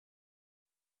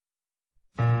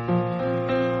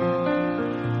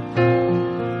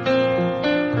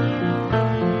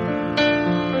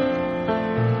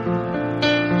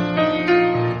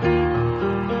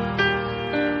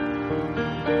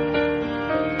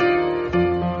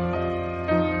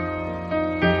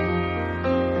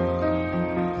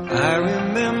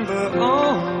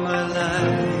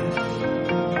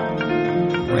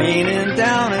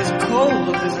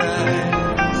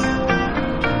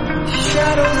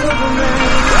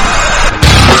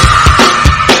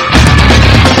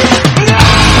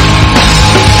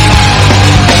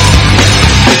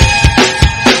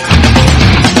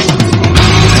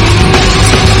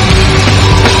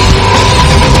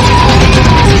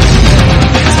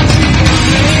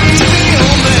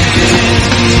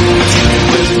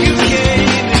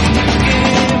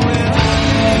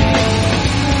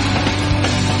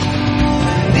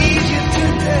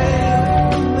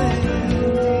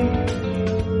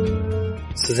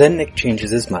So then Nick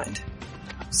changes his mind.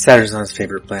 Saturn's not his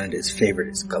favorite planet. His favorite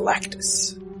is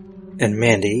Galactus. And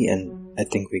Mandy, and I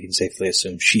think we can safely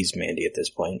assume she's Mandy at this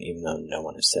point, even though no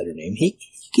one has said her name.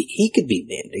 He could be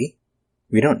Mandy.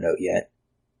 We don't know yet.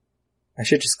 I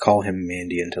should just call him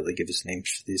Mandy until they give us names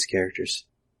for these characters.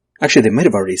 Actually, they might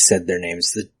have already said their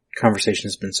names. The conversation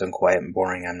has been so quiet and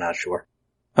boring, I'm not sure.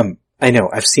 I know,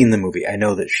 I've seen the movie. I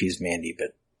know that she's Mandy,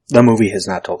 but the movie has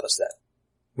not told us that.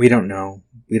 We don't know.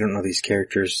 We don't know these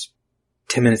characters.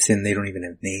 10 minutes in, they don't even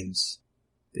have names.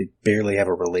 They barely have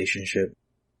a relationship.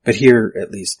 But here,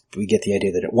 at least, we get the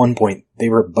idea that at one point, they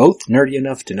were both nerdy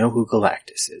enough to know who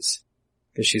Galactus is.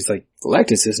 Because she's like,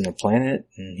 Galactus isn't a planet?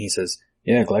 And he says,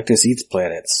 yeah, Galactus eats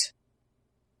planets.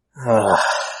 Fucking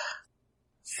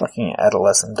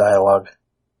adolescent dialogue.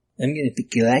 I'm gonna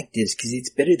pick Galactus because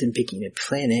it's better than picking a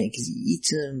planet because he eats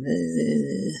them.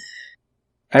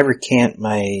 I recant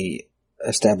my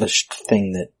established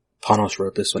thing that Panos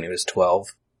wrote this when he was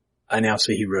 12. I now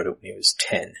say he wrote it when he was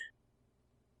 10.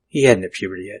 He hadn't hit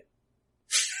puberty yet.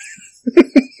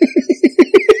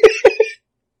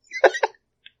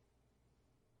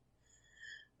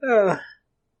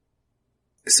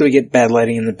 So we get bad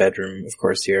lighting in the bedroom, of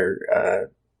course,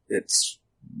 here. It's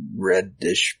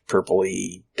reddish,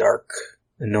 purpley, dark,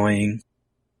 annoying.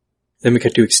 Then we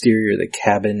cut to exterior of the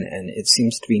cabin, and it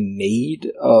seems to be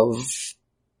made of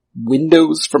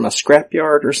windows from a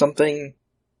scrapyard or something,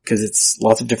 because it's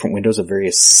lots of different windows of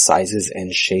various sizes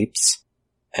and shapes.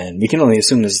 And we can only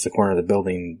assume this is the corner of the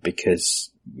building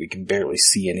because we can barely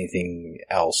see anything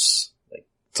else. Like,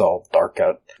 it's all dark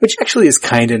out. Which actually is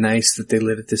kinda nice that they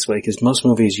lit it this way, because most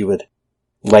movies you would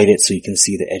light it so you can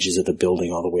see the edges of the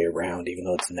building all the way around, even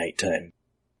though it's nighttime.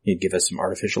 You'd give us some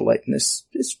artificial light, and this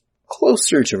is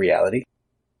closer to reality.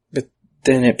 But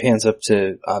then it pans up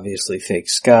to obviously fake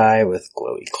sky with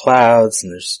glowy clouds,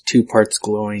 and there's two parts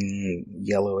glowing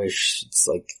yellowish. It's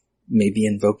like maybe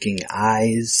invoking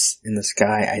eyes in the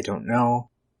sky, I don't know.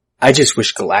 I just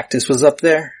wish Galactus was up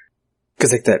there.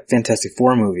 Cause like that Fantastic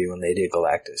Four movie when they did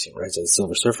Galactus, Rise of the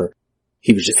Silver Surfer,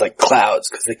 he was just like clouds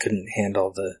cause they couldn't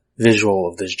handle the visual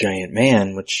of this giant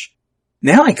man, which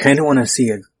now I kinda wanna see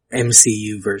a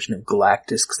MCU version of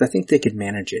Galactus cause I think they could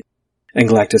manage it. And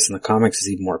Galactus in the comics is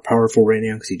even more powerful right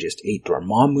now cause he just ate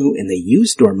Dormammu, and they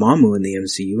used Dormammu in the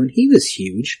MCU and he was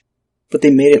huge, but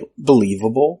they made it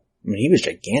believable. I mean, he was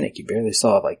gigantic. You barely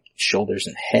saw, like, shoulders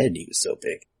and head. He was so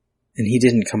big. And he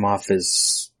didn't come off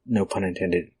as, no pun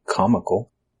intended,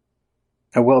 comical.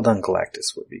 A well-done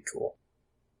Galactus would be cool.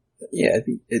 Yeah,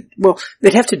 well,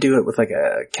 they'd have to do it with, like,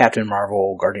 a Captain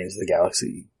Marvel, Guardians of the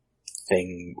Galaxy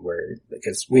thing where,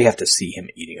 because we have to see him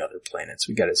eating other planets.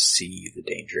 We gotta see the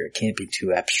danger. It can't be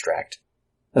too abstract.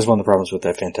 That's one of the problems with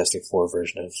that Fantastic Four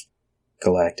version of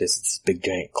Galactus. It's this big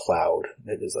giant cloud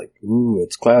that is like, ooh,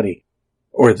 it's cloudy.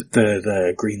 Or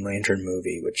the Green Lantern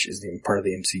movie, which isn't even part of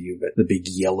the MCU, but the big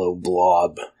yellow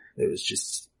blob. It was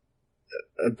just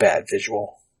a bad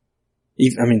visual.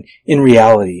 Even, I mean, in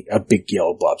reality, a big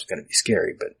yellow blob's gonna be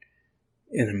scary, but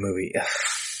in a movie,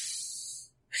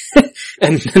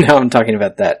 and now I'm talking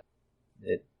about that.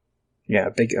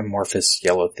 A big amorphous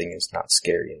yellow thing is not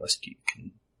scary unless you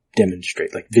can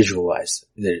demonstrate, like visualize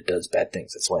that it does bad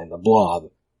things. That's why in the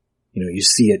blob, you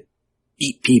see it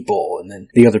eat people, and then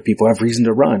the other people have reason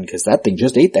to run, because that thing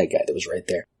just ate that guy that was right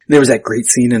there. There was that great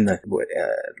scene in the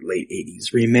late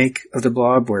 80s remake of The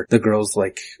Blob where the girl's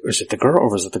like, was it the girl or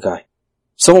was it the guy?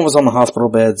 Someone was on the hospital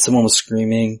bed, someone was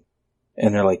screaming,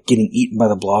 and they're like getting eaten by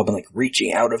the blob and like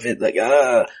reaching out of it, like,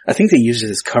 I think they used it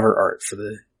as cover art for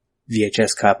the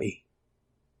VHS copy.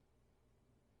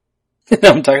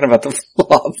 I'm talking about the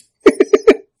blob.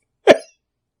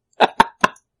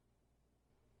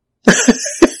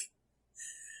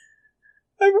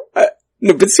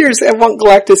 No, but seriously, I want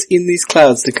Galactus in these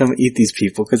clouds to come eat these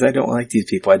people, because I don't like these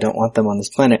people. I don't want them on this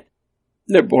planet.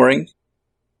 They're boring.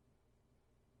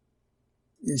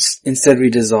 Instead we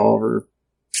dissolve or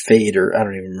fade, or I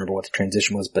don't even remember what the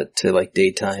transition was, but to like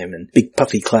daytime and big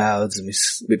puffy clouds, and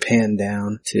we pan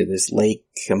down to this lake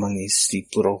among these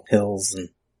steep little hills, and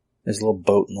there's a little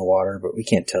boat in the water, but we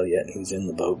can't tell yet who's in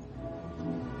the boat.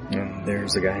 And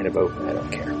there's a guy in a boat, I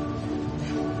don't care.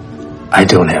 I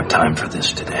don't have time for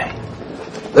this today.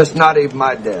 That's not even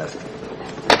my desk.